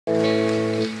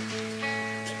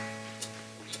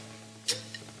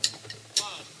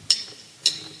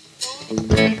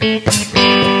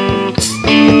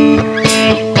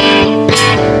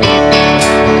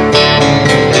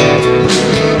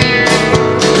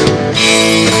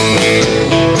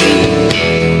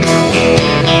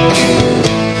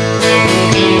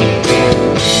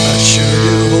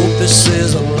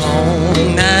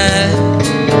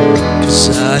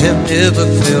Never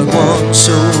felt one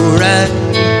so right.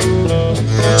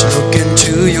 But look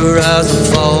into your eyes and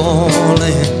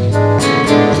falling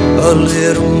a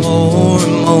little more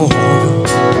and more.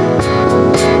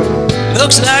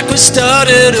 Looks like we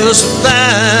started a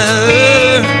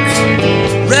fire,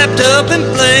 wrapped up in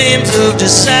flames of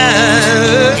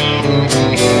desire,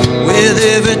 with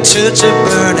every touch of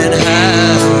burning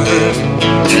higher.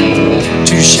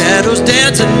 Two shadows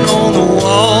dancing on the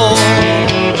wall,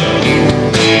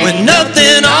 with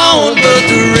nothing on but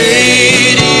the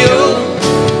radio.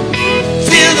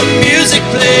 Feel the music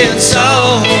playing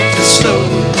soft and slow.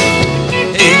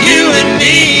 Hey, you and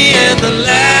me and the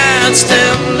lights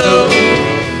down low.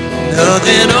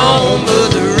 Nothing on but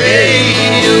the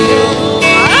radio.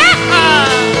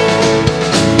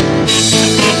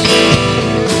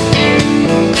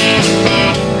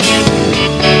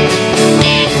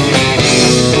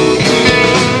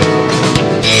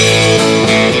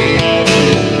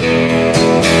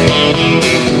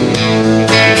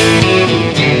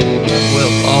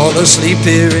 Asleep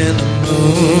here in the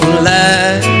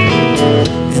moonlight,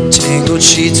 and tangled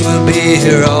sheets will be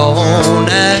here all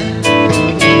night.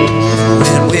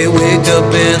 When we wake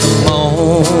up in the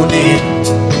morning,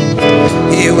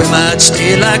 here we might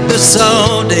stay like this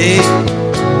all day.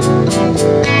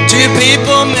 Two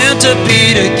people meant to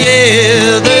be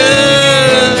together,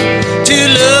 two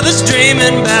lovers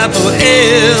dreaming about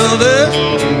forever,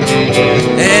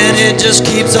 and it just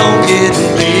keeps on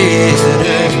getting better.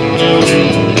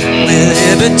 With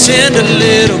every tender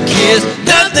little kiss,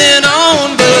 nothing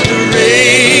on but the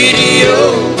radio.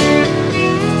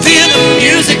 Feel the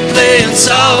music playing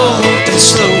soft and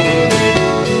slow.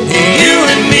 You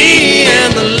and me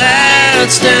and the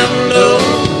lights down low.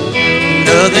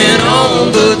 Nothing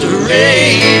on but the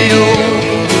radio.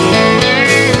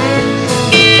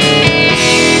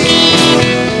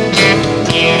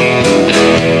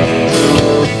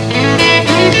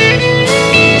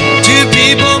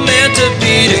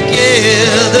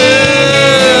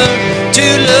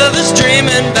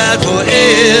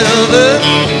 Forever,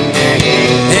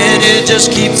 and it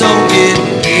just keeps on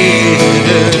getting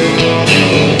better.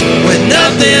 With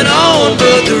nothing on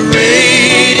but the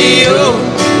radio.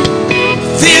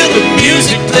 Feel the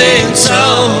music playing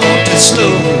soft and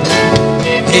slow.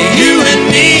 Hey, you and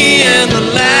me and the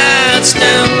lights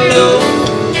down low.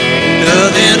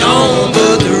 Nothing on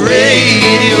but the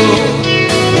radio.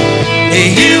 Hey,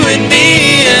 you and me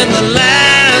and the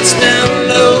lights down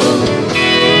low.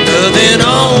 Nothing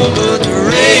on but the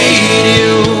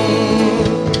radio.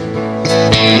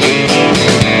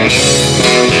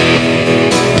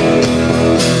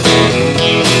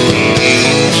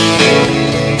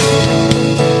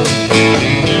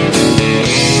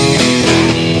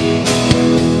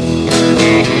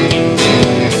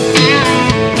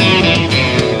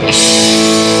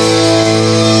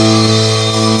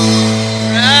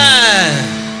 All right.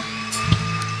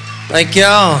 Thank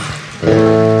y'all.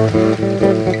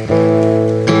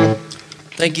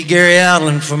 Thank you, Gary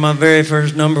Allan, for my very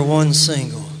first #1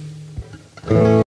 single.